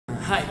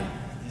Hi,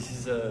 this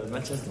is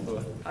Matthias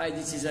Dandois. Hi,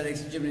 this is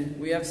Jumelin.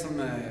 We have some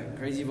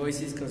crazy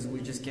voices because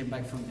we just came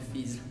back from the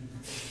fees.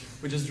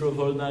 We just drove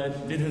all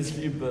night, didn't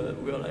sleep, but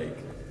we were like,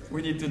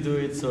 we need to do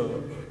it,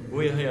 so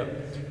we're here.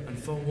 And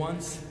for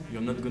once,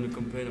 you're not going to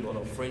complain about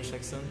our French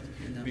accent,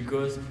 no,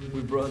 because we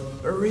brought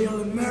a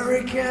real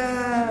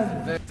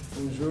American!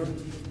 Bonjour.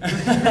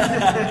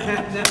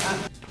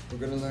 We're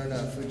going to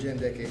learn foot jam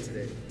decade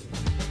today.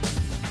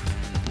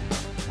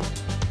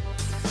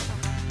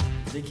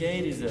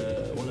 Decade is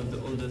one of the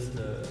oldest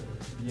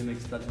BMX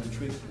Flatland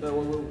tricks. But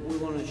what we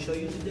want to show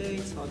you today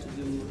is how to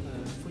do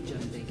foot jam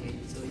decade.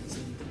 So it's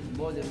a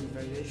modern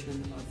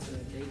variation of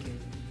decade.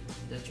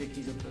 The trick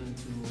is open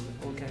to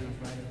all kind of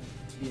riders,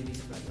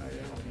 BMX flat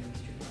rider or BMX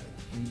street rider.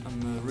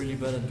 I'm really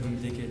bad at doing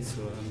decades,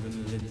 so I'm going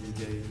to let this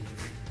guy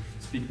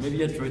speak.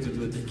 Maybe I'll try to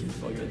do a decade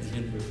for you at the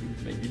end, but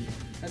maybe.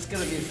 That's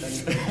going to be funny.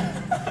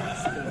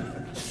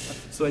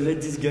 So I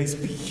let this guy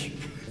speak.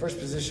 First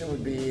position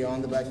would be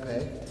on the back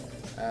peg.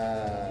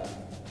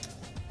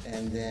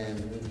 And then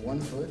with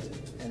one foot,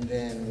 and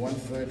then one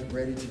foot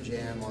ready to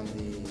jam on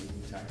the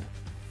tire.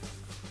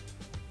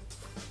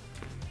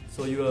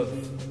 So you have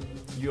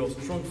your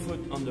strong foot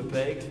on the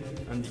peg,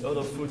 and the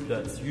other foot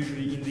that's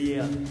usually in the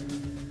air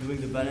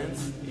doing the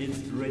balance is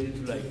ready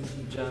to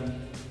like jam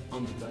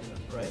on the tire,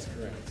 right? That's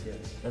correct,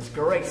 yes. That's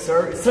correct,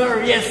 sir.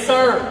 Sir, yes,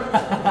 sir!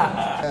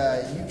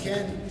 You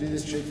can do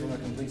this trick from a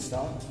complete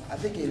stop. I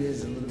think it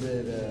is a little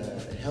bit,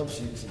 it helps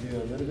you to do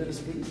a little bit of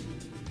speed.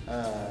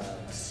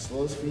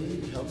 Slow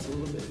speed helps a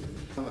little bit.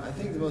 I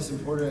think the most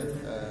important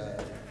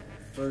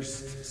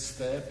first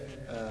step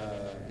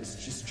is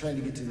just trying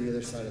to get to the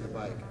other side of the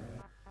bike.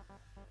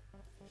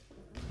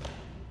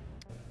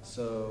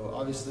 So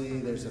obviously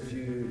there's a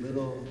few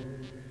little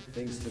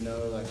things to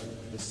know, like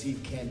the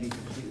seat can't be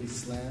completely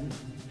slammed,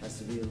 has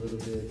to be a little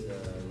bit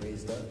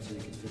raised up so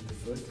you can fit the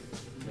foot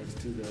next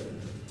to the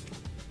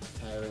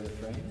tire of the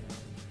frame.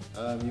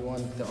 You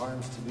want the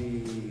arms to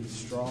be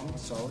strong,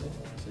 solid,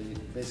 so you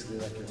basically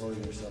like you're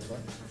holding yourself up.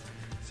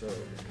 So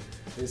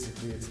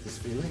basically it's this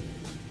feeling.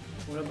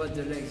 What about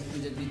the legs?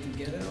 Should it be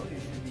together or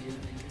it should be like...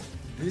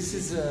 This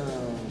is,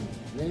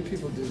 many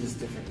people do this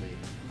differently.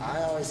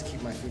 I always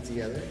keep my feet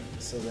together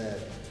so that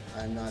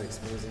I'm not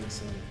exposing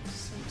some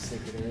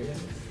sacred area.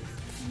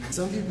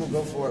 Some people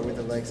go for it with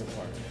the legs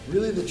apart.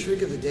 Really the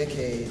trick of the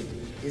decade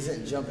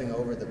isn't jumping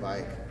over the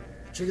bike.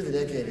 The trick of the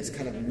decade is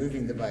kind of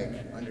moving the bike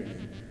under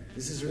you.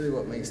 This is really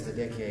what makes the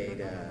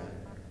decade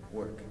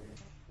work.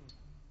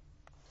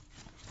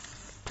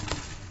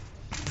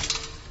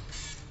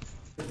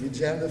 You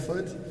jam the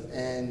foot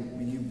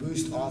and you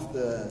boost off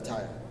the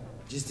tire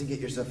just to get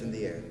yourself in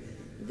the air.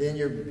 Then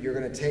you're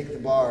going to take the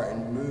bar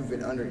and move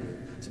it under you.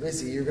 So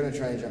basically you're going to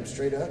try and jump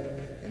straight up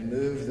and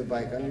move the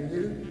bike under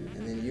you,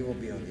 and then you will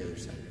be on the other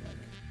side of the bike.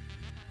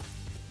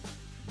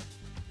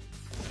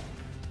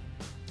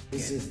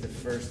 This is the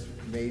first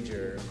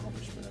major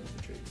accomplishment of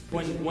the trick.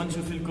 Once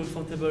you feel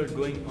comfortable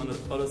going on the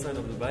other side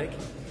of the bike,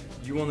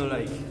 you want to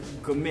like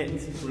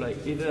commit to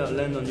like either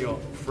land on your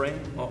frame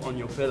or on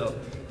your pedal.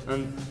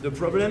 And the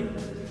problem,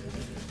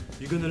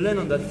 you're going to land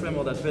on that frame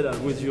or that pedal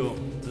with your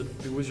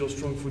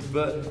strong foot,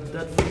 but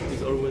that foot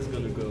is always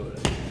going to go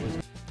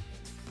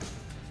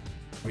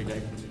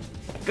like,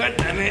 God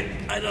damn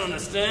it, I don't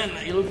understand,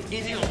 it looks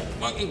easy on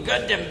fucking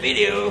goddamn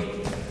video,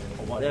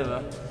 or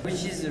whatever.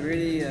 Which is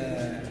really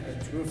a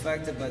true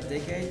fact about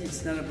decade.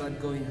 It's not about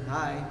going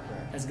high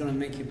that's going to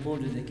make you pull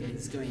the decade,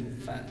 it's going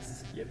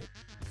fast. Yep.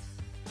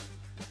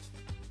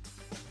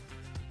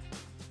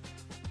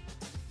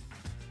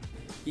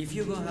 If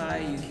you go high,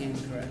 you can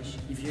crash.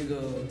 If you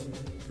go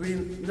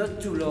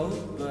not too low,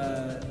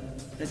 but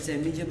let's say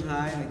medium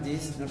high like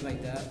this, not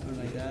like that, not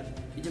like that.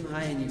 Medium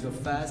high and you go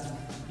fast,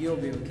 you'll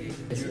be okay.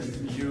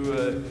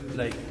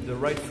 Like the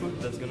right foot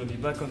that's gonna be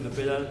back on the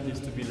pedal needs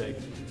to be like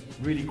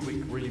really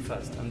quick, really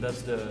fast, and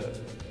that's the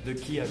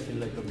key I feel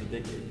like of the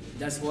decade.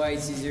 That's why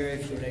it's easier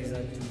if your legs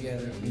are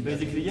together.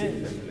 Basically, yeah.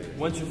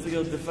 Once you figure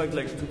out the fact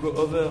like to go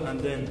over and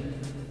then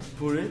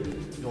pull it,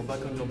 you're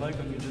back on your bike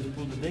and you just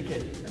pull the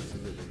decade.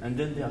 Absolutely. And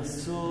then there are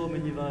so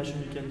many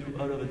variations you can do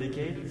out of a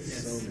decade.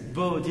 Yes. So many.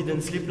 Bo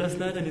didn't sleep last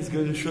night and he's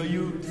going to show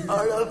you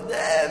all of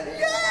them.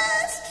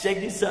 Yes! Check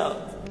this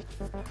out.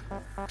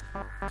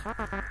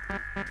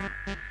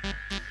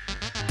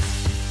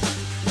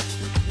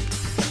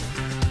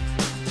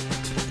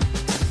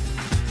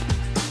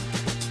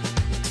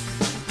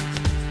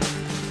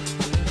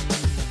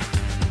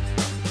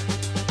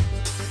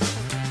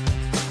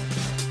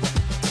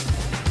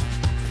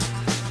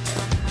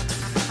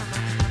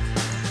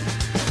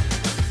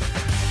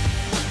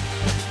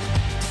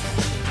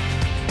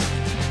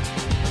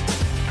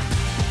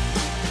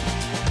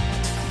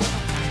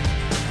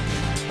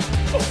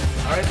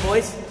 Alright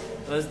boys,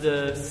 that was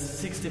the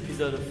 6th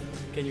episode of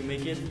Can You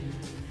Make It?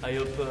 I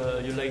hope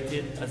you liked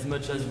it as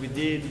much as we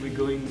did. We're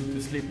going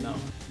to sleep now.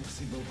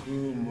 Merci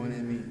beaucoup, mon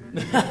ami.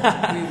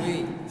 Oui,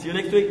 oui. See you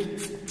next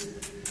week.